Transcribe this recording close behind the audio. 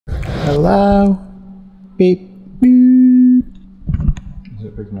Hello? Beep. Beep. Is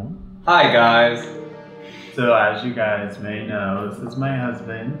it picking up? Hi guys! So as you guys may know, this is my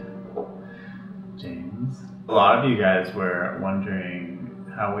husband, James. A lot of you guys were wondering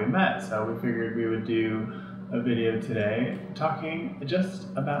how we met, so we figured we would do a video today talking just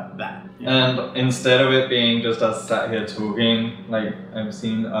about that. And instead of it being just us sat here talking, like I've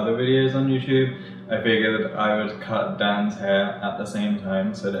seen other videos on YouTube, I figured I would cut Dan's hair at the same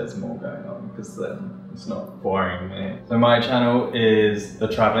time so there's more going on, because then it's not boring me. So my channel is The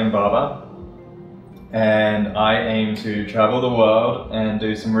Traveling Barber, and I aim to travel the world and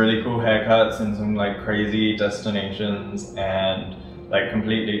do some really cool haircuts in some like crazy destinations and like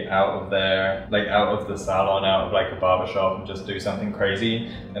completely out of there, like out of the salon, out of like a barbershop, and just do something crazy.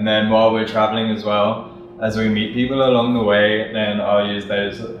 And then while we're traveling as well, as we meet people along the way, then I'll use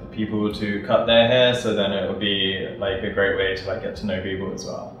those people to cut their hair, so then it'll be like a great way to like get to know people as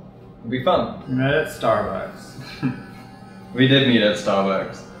well. It'll be fun. We met at Starbucks. We did meet at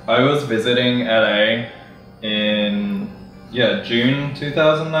Starbucks. I was visiting LA in, June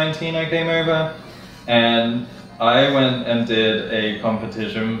 2019 I came over, and I went and did a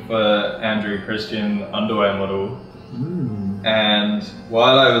competition for Andrew Christian underwear model. And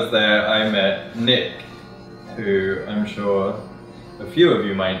while I was there, I met Nick, who I'm sure a few of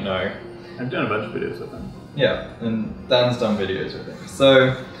you might know. I've done a bunch of videos with him. Yeah, and Dan's done videos with him.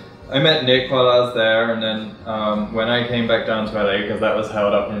 So I met Nick while I was there, and then when I came back down to LA, because that was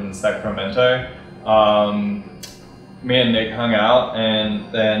held up in Sacramento, me and Nick hung out,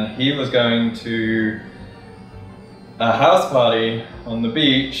 and then he was going to a house party on the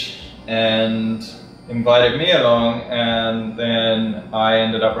beach and invited me along, and then I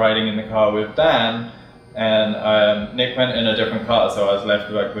ended up riding in the car with Dan, and Nick went in a different car, so I was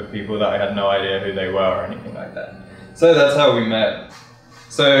left with people that I had no idea who they were or anything like that. So that's how we met.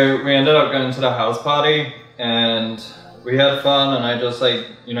 So we ended up going to the house party, and we had fun, and I just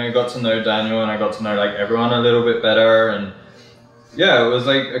got to know Daniel, and I got to know like everyone a little bit better, and yeah, it was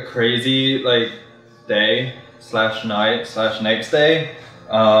like a crazy day / night / next day.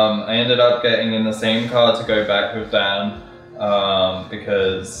 I ended up getting in the same car to go back with Dan,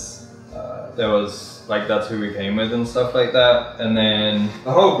 because there was that's who we came with and stuff like that. And then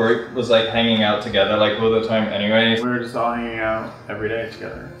the whole group was like hanging out together like all the time anyway. We were just all hanging out every day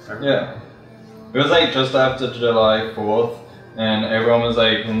together. Yeah. It was like just after July 4th, and everyone was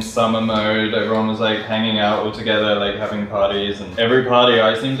like in summer mode. Everyone was like hanging out all together, like having parties, and every party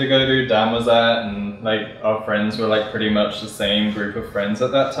I seemed to go to, Dan was at, and like our friends were like pretty much the same group of friends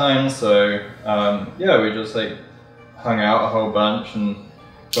at that time. So yeah, we just like hung out a whole bunch and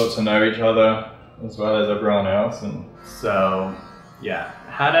got to know each other as well as everyone else. And so yeah,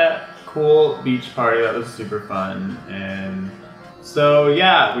 had a cool beach party that was super fun. And so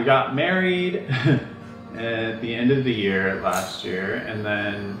yeah, we got married at the end of the year last year, and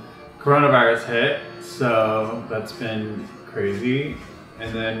then coronavirus hit, so that's been crazy.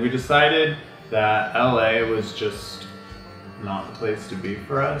 And then we decided that LA was just not the place to be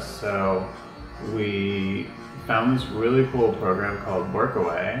for us, so we found this really cool program called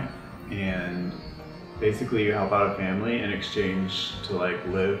Workaway, and basically you help out a family in exchange to like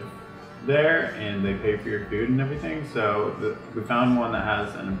live there, and they pay for your food and everything. So we found one that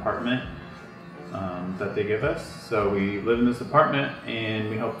has an apartment that they give us. So we live in this apartment and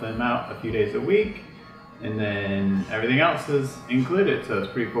we help them out a few days a week, and then everything else is included, so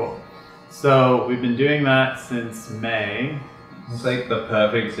it's pretty cool. So we've been doing that since May. It's like the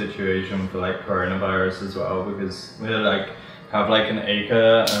perfect situation for like coronavirus as well, because we have like an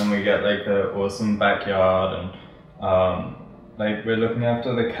acre, and we get like an awesome backyard, and like we're looking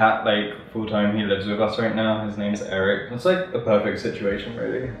after the cat like full time. He lives with us right now. His name's Eric. It's like the perfect situation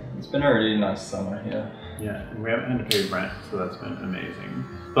really. It's been a really nice summer here. Yeah, and we haven't had to pay rent, so that's been amazing.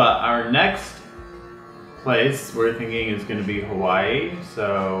 But our next place we're thinking is going to be Hawaii.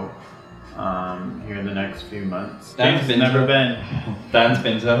 So here in the next few months. Dan's never been. Dan's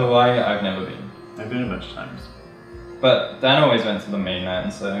been to Hawaii. I've never been. I've been a bunch of times. But Dan always went to the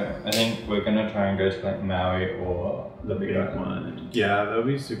mainland, so I think we're gonna try and go to like Maui or the big one. Yeah, that would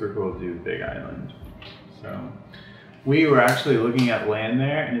be super cool to do Big Island. So we were actually looking at land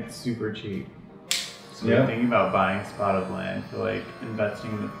there, and it's super cheap. So we're thinking about buying a spot of land for like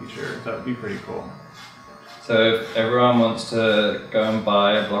investing in the future. That would be pretty cool. So if everyone wants to go and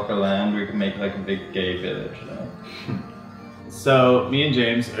buy a block of land, we can make like a big gay village there. So me and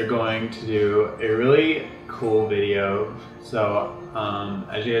James are going to do a really cool video. So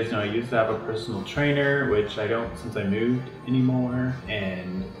as you guys know, I used to have a personal trainer, which I don't since I moved anymore.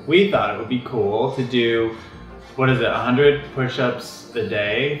 And we thought it would be cool to do what is it, 100 push-ups a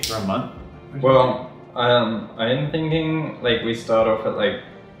day for a month? Well, I'm thinking like we start off at like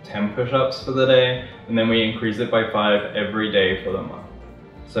 10 push-ups for the day, and then we increase it by 5 every day for the month.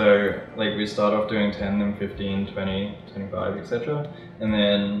 So like we start off doing 10, then 15, 20, 25, etc. And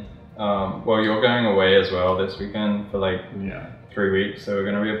then, well, you're going away as well this weekend for like 3 weeks, so we're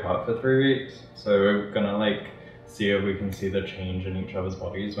gonna be apart for 3 weeks. So we're gonna like see if we can see the change in each other's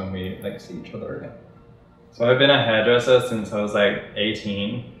bodies when we like see each other again. So I've been a hairdresser since I was like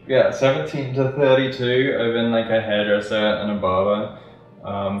 18. Yeah, 17 to 32, I've been like a hairdresser and a barber.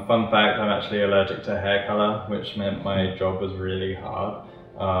 Fun fact, I'm actually allergic to hair color, which meant my job was really hard.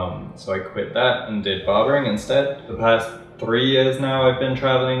 So I quit that and did barbering instead. The past 3 years now I've been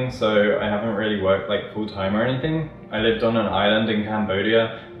traveling, so I haven't really worked like full time or anything. I lived on an island in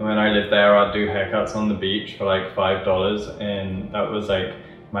Cambodia, and when I lived there I'd do haircuts on the beach for like $5, and that was like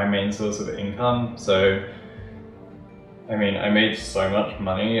my main source of income. So I mean, I made so much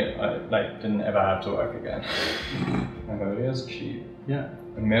money, I like didn't ever have to work again. Cambodia's cheap. Yeah.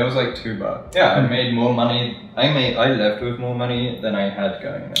 The meal's like $2. Yeah, I made more money. I left with more money than I had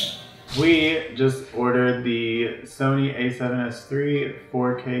going there. We just ordered the Sony a7S III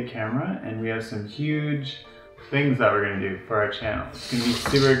 4K camera, and we have some huge things that we're gonna do for our channel. It's gonna be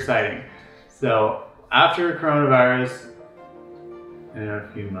super exciting. So after coronavirus, in a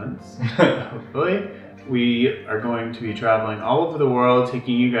few months, hopefully, we are going to be traveling all over the world,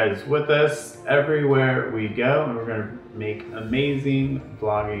 taking you guys with us everywhere we go, and we're going to make amazing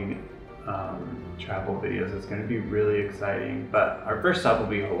vlogging travel videos. It's going to be really exciting, but our first stop will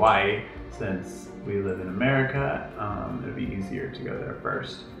be Hawaii, since we live in America. It'll be easier to go there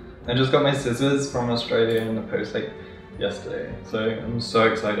first. I just got my scissors from Australia in the post like yesterday, so I'm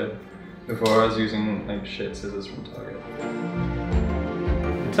so excited. Before I was using like shit scissors from Target.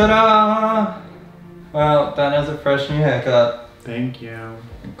 Ta-da! Well, Dan has a fresh new haircut. Thank you.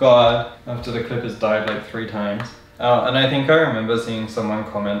 God, after the clippers died like 3 times. Oh, and I think I remember seeing someone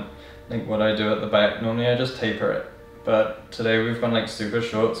comment like what I do at the back. Normally I just taper it, but today we've gone like super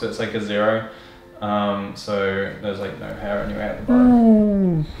short, so it's like a 0. So there's like no hair anyway at the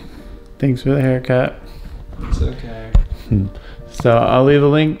bottom. Thanks for the haircut. It's okay. So I'll leave a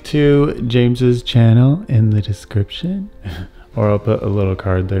link to James's channel in the description. Or I'll put a little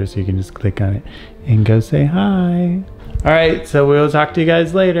card there so you can just click on it and go say hi. All right, so we'll talk to you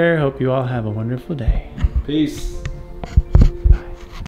guys later. Hope you all have a wonderful day. Peace.